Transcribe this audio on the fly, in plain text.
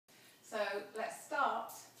So let's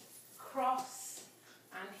start cross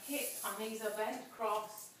and hit. Our knees are bent,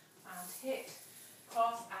 cross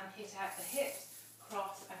and hit out the hips,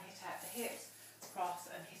 cross and hit out the hips, cross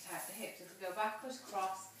and hit out the hips. If we go backwards,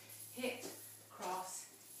 cross, hit,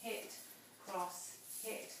 hit, cross,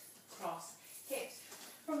 hit, cross, hit.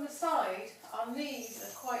 From the side, our knees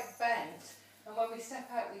are quite bent, and when we step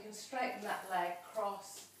out, we can straighten that leg,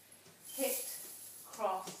 cross, hit,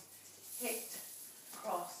 hit,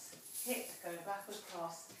 cross, hit, going backwards,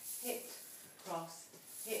 cross, hit,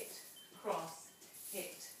 hit, cross,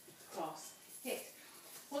 hit, hit.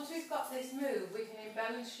 Once we've got this move, we can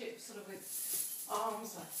embellish it sort of with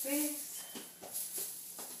arms like this,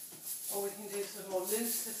 or we can do sort of more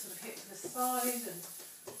loose to sort of hit to the side and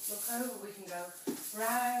look over. We can go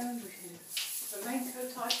round, we can do flamenco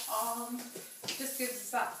type arms. It just gives us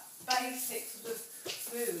that basic sort of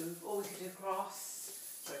move, or we can do cross,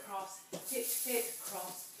 so cross, hit,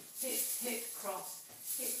 cross,